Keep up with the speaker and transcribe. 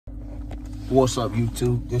What's up,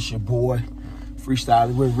 YouTube? This your boy,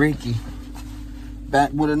 Freestyling with Ricky.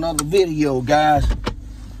 Back with another video, guys.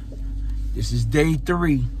 This is day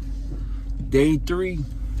 3. Day 3.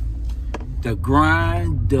 The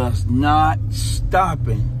grind does not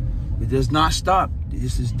stopping. It does not stop.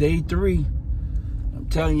 This is day 3. I'm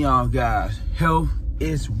telling y'all, guys, health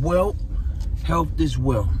is wealth. Health is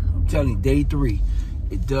wealth. I'm telling you, day 3.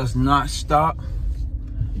 It does not stop.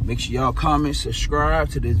 Make sure y'all comment, subscribe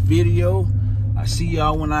to this video. I see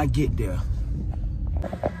y'all when I get there.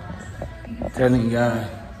 I'm telling you guys,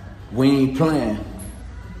 we ain't playing.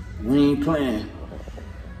 We ain't playing.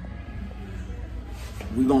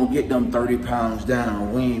 We gonna get them 30 pounds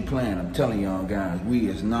down. We ain't playing. I'm telling y'all guys, we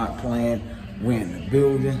is not playing. We in the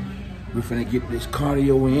building. We finna get this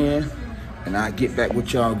cardio in, and I'll get back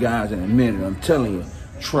with y'all guys in a minute. I'm telling you,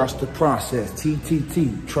 trust the process.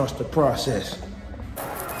 TTT, trust the process.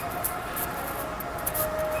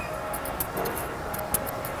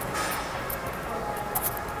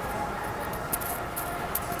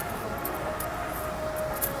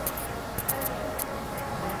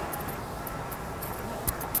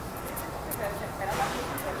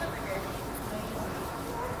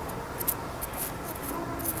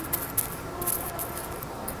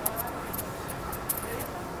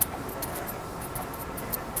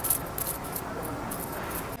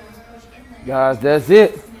 Guys, that's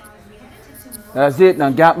it. That's it. Now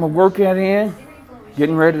got my workout in.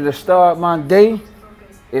 Getting ready to start my day.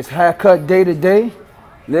 It's haircut day today.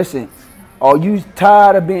 Listen, are you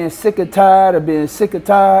tired of being sick and tired of being sick and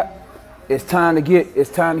tired? It's time to get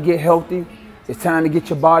healthy. It's time to get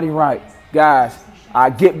your body right. Guys,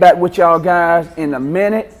 I'll get back with y'all guys in a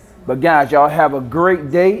minute. But guys, y'all have a great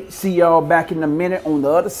day. See y'all back in a minute on the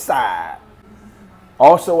other side.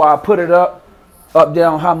 Also, I'll put it up there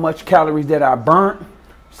on how much calories that I burnt.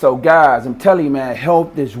 So guys, I'm telling you, man,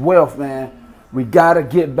 health is wealth, man. We gotta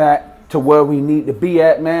get back to where we need to be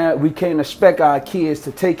at, man. We can't expect our kids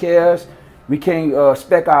to take care of us. We can't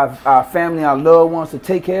expect our family, our loved ones to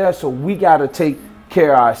take care of us. So we gotta take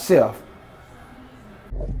care of ourselves.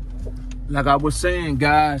 Like I was saying,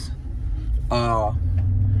 guys,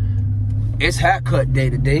 it's haircut day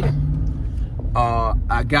today.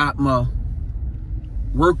 I got my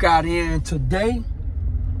workout in today.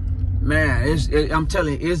 Man, I'm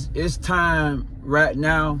telling you, it's time right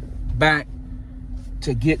now back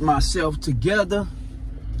to get myself together.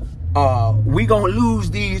 We gonna lose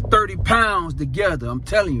these 30 pounds together. I'm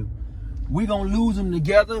telling you, we gonna lose them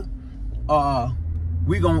together.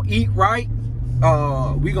 We gonna eat right.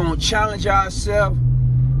 We gonna challenge ourselves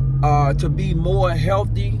to be more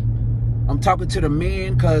healthy. I'm talking to the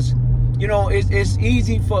men, cause you know it's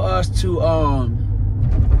easy for us to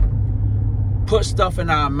put stuff in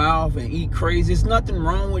our mouth and eat crazy. There's nothing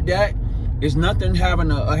wrong with that. There's nothing having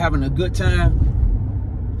a good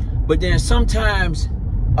time. But then sometimes,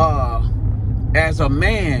 as a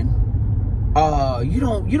man, you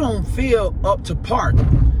don't feel up to par.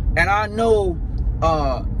 And I know,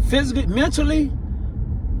 physically, mentally,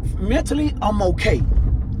 I'm okay.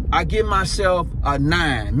 I give myself a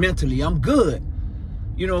 9. Mentally, I'm good.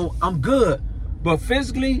 You know, I'm good. But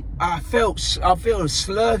physically, I feel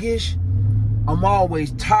sluggish. I'm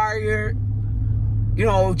always tired. You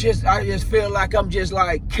know, I just feel like I'm just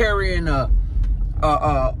like carrying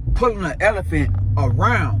pulling an elephant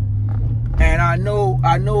around. And I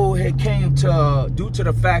know it came due to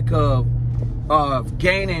the fact of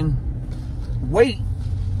gaining weight,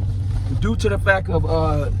 due to the fact of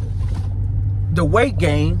the weight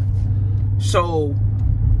gain. So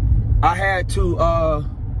I had to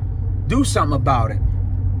do something about it.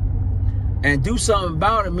 And do something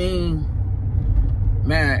about it mean,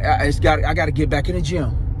 man, I got to get back in the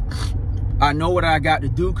gym. I know what I got to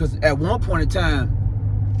do, because at one point in time,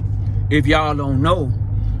 if y'all don't know,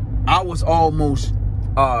 I was almost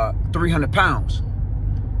 300 pounds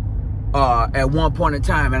at one point in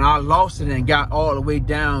time, and I lost it and got all the way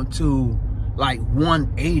down to like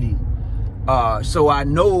 180. So I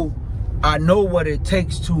know what it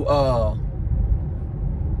takes to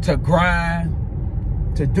grind,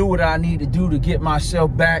 to do what I need to do to get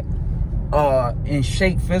myself back in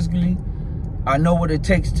shape physically. I know what it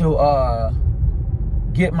takes to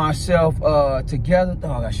get myself together.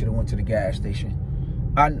 Oh, I should have went to the gas station.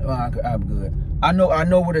 I'm good. I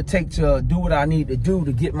know what it takes to do what I need to do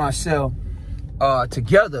to get myself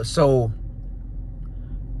together. So,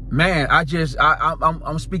 man,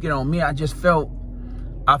 I'm speaking on me. I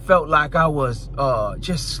felt like I was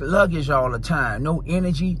just sluggish all the time, no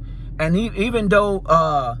energy. And even though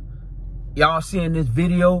y'all seeing this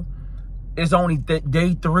video, it's only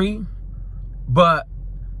day 3, but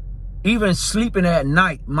even sleeping at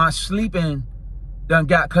night, my sleeping done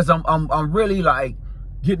got, cause I'm really like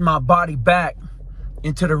getting my body back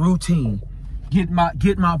into the routine, get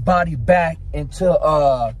my body back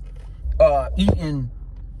into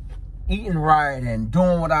eating right and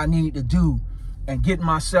doing what I need to do and getting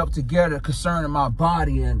myself together concerning my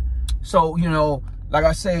body. And so, you know, like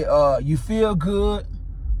I say, you feel good,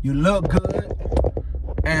 you look good,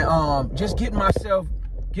 and just getting myself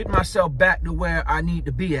back to where I need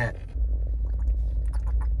to be at.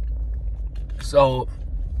 So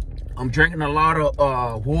I'm drinking a lot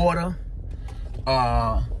of water.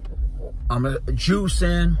 I'm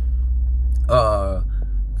juicing,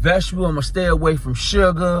 vegetable. I'm gonna stay away from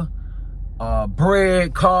sugar,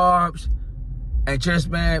 bread, carbs, and just,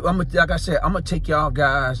 man, like I said, I'm gonna take y'all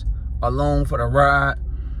guys along for the ride.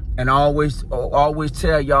 And I always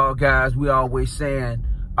tell y'all guys, we always saying,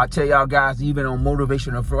 I tell y'all guys, even on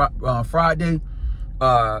Motivational Friday,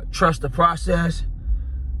 trust the process.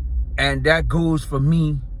 And that goes for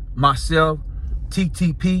me, myself,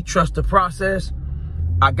 TTP, trust the process.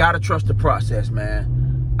 I gotta trust the process,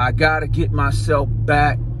 man. I gotta get myself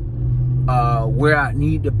back where I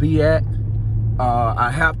need to be at.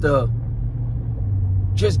 I have to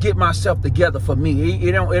just get myself together for me.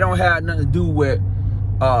 It don't have nothing to do with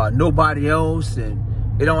nobody else, and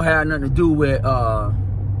it don't have nothing to do with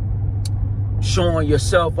showing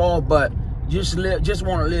yourself off, but just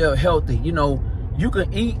want to live healthy. You know, you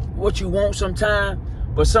can eat what you want sometimes,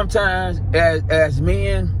 but sometimes as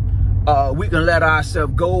men, we can let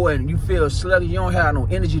ourselves go, and you feel sluggish. You don't have no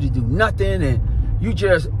energy to do nothing, and you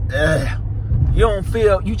just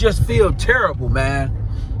you just feel terrible, man.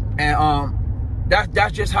 And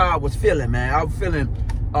that's just how I was feeling, man. I was feeling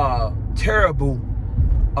terrible,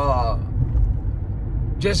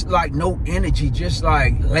 just like no energy, just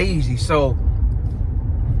like lazy. So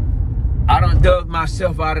I done dug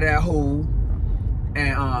myself out of that hole,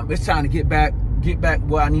 and it's time to get back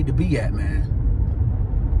where I need to be at, man.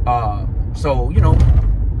 So, you know,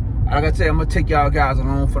 like I said, I'm gonna take y'all guys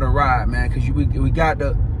along for the ride, man, because we got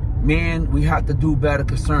the men. We have to do better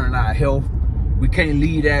concerning our health. We can't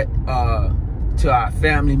leave that to our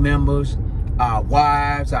family members, our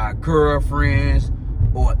wives, our girlfriends,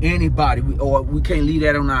 or anybody. We can't leave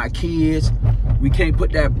that on our kids. We can't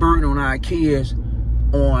put that burden on our kids.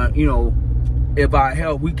 On, you know, if our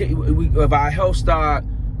health, if our health start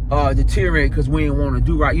deteriorating because we ain't want to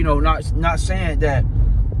do right. You know, not saying that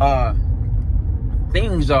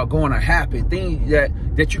things are going to happen, things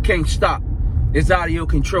that you can't stop. It's out of your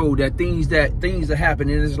control. That things that happen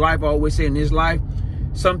in this life. I always say in this life,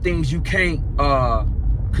 some things you can't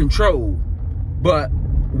control, but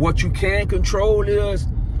what you can control is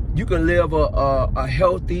you can live a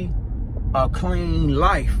healthy, clean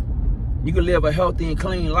life. You can live a healthy and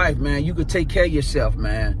clean life, man. You can take care of yourself,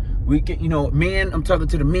 man. We can, you know, men. I'm talking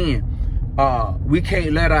to the men. We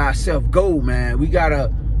can't let ourselves go, man. We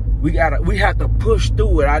have to push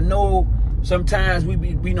through it. I know sometimes we be,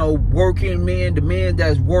 you know, working men, the men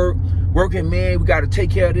that's working men. We got to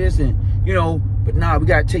take care of this, and you know, but nah, we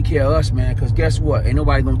got to take care of us, man. Because guess what? Ain't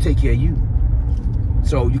nobody gonna take care of you.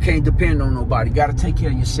 So you can't depend on nobody. You got to take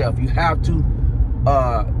care of yourself. You have to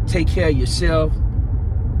take care of yourself.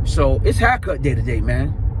 So it's haircut day today,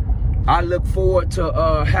 man. I look forward to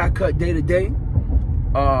haircut day today.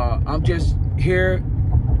 I'm just here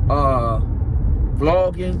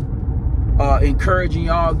vlogging, encouraging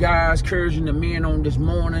y'all guys, encouraging the men on this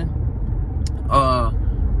morning.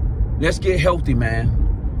 Let's get healthy,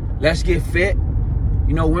 man. Let's get fit.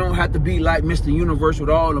 You know, we don't have to be like Mr. Universe with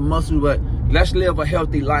all the muscles, but let's live a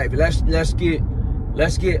healthy life. Let's get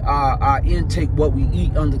our intake, what we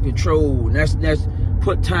eat, under control. Let's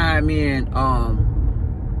put time in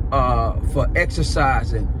for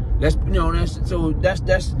exercising. Let's, you know, let's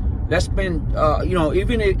spend you know,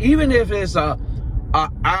 even if it's a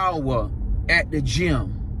hour at the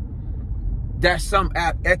gym, that's some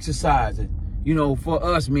exercising, you know, for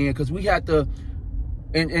us, man, because we have to.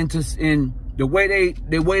 In the way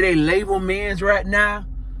they label men's right now,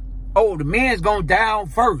 oh, the men's going down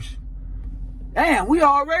first. Damn, we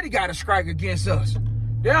already got a strike against us.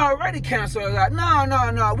 They already canceled us out.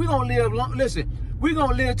 No. We gonna live long. Listen, we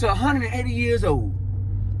gonna live to 180 years old.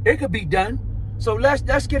 It could be done. So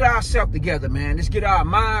let's get ourselves together, man. Let's get our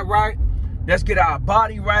mind right. Let's get our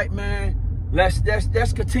body right, man. Let's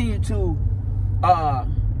continue to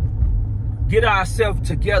get ourselves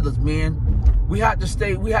together, man. We have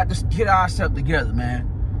to get ourselves together, man.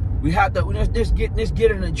 We have to let's get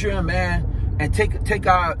in the gym, man, and take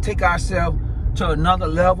ourselves to another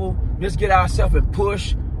level. Let's get ourselves and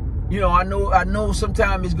push You know, I know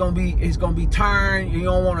sometimes it's gonna be turned. You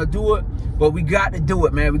don't want to do it, but we got to do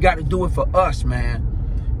it, man. We got to do it for us,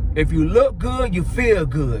 man. If you look good, you feel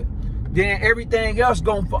good. Then everything else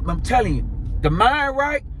I'm telling you, the mind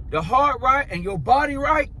right, the heart right, and your body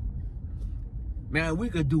right, man, we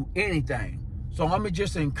could do anything. So I'm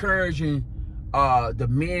just encouraging the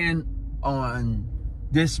men on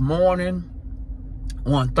this morning,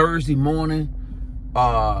 on Thursday morning,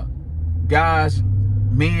 guys,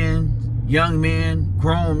 men, young men,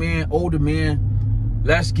 grown men, older men,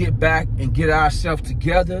 let's get back and get ourselves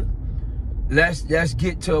together. Let's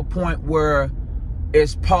get to a point where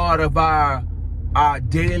it's part of our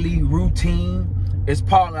daily routine. It's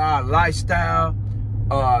part of our lifestyle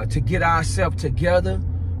to get ourselves together.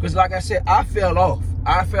 Because like I said, I fell off.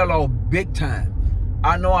 I fell off big time.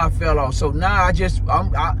 I know I fell off. So now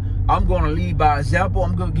I'm going to lead by example.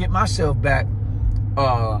 I'm going to get myself back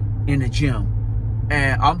in the gym.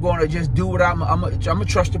 And I'm going to just do what I'm going to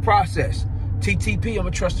trust the process. TTP, I'm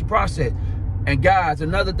going to trust the process. And guys,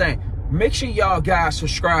 another thing. Make sure y'all guys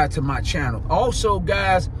subscribe to my channel. Also,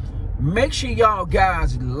 guys, make sure y'all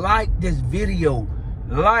guys like this video.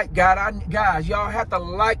 Guys, y'all have to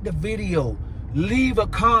like the video. Leave a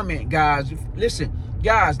comment, guys. Listen,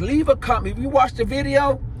 guys, leave a comment. If you watch the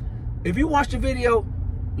video,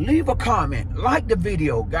 leave a comment. Like the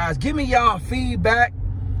video, guys. Give me y'all feedback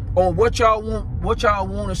on what y'all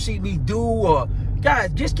want to see me do, or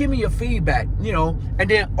guys, just give me your feedback, you know. And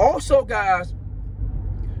then also, guys,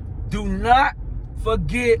 do not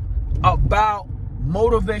forget about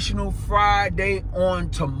Motivational Friday on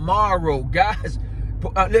tomorrow, guys.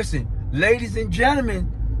 Listen, ladies and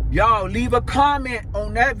gentlemen, y'all leave a comment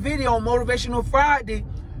on that video on Motivational Friday.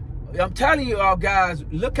 I'm telling you all, guys,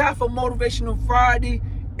 look out for Motivational Friday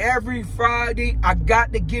every Friday. I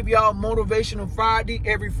got to give y'all Motivational Friday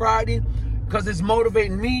every Friday because it's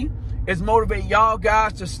motivating me. It's motivating y'all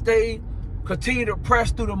guys to continue to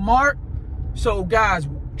press through the mark. So, guys,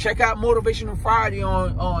 check out Motivational Friday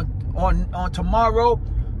on tomorrow.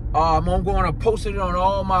 I'm going to post it on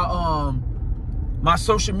all my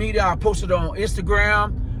social media. I post it on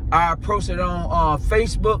Instagram. I post it on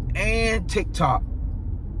Facebook and TikTok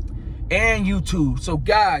and YouTube. So,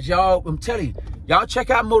 guys, y'all, I'm telling you, y'all check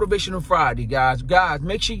out Motivational Friday, guys. Guys,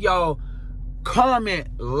 make sure y'all comment,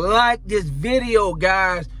 like this video,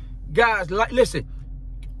 guys. Guys, listen,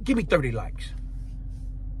 give me 30 likes.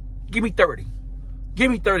 Give me 30. Give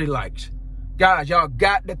me 30 likes. Guys, y'all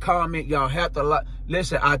got to comment. Y'all have to like.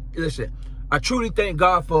 Listen, I truly thank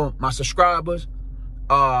God for my subscribers.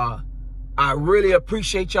 I really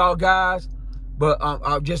appreciate y'all guys. But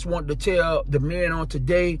I just want to tell the men on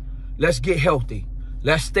today, let's get healthy.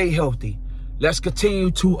 Let's stay healthy. Let's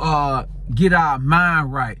continue to get our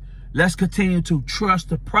mind right. Let's continue to trust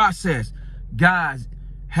the process. Guys,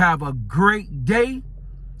 have a great day.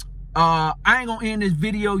 I ain't gonna end this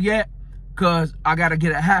video yet because I gotta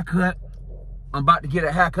get a haircut. I'm about to get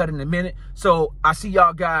a haircut in a minute. So I see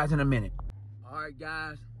y'all guys in a minute. All right,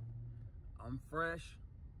 guys. I'm fresh.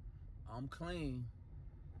 I'm clean.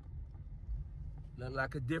 Look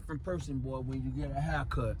like a different person, boy, when you get a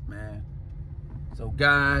haircut, man. So,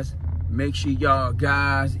 guys, make sure y'all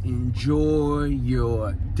guys enjoy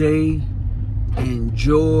your day.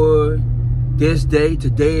 Enjoy this day.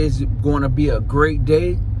 Today is going to be a great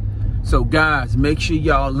day. So, guys, make sure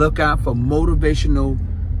y'all look out for Motivational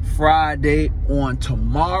Friday on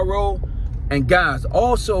tomorrow. And, guys,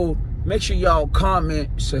 also make sure y'all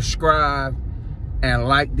comment, subscribe, and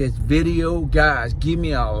like this video. Guys, give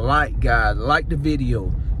me a like, guys. Like the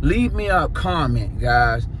video. Leave me a comment,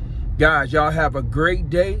 guys. Guys, y'all have a great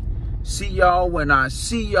day. See y'all when I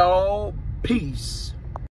see y'all. Peace.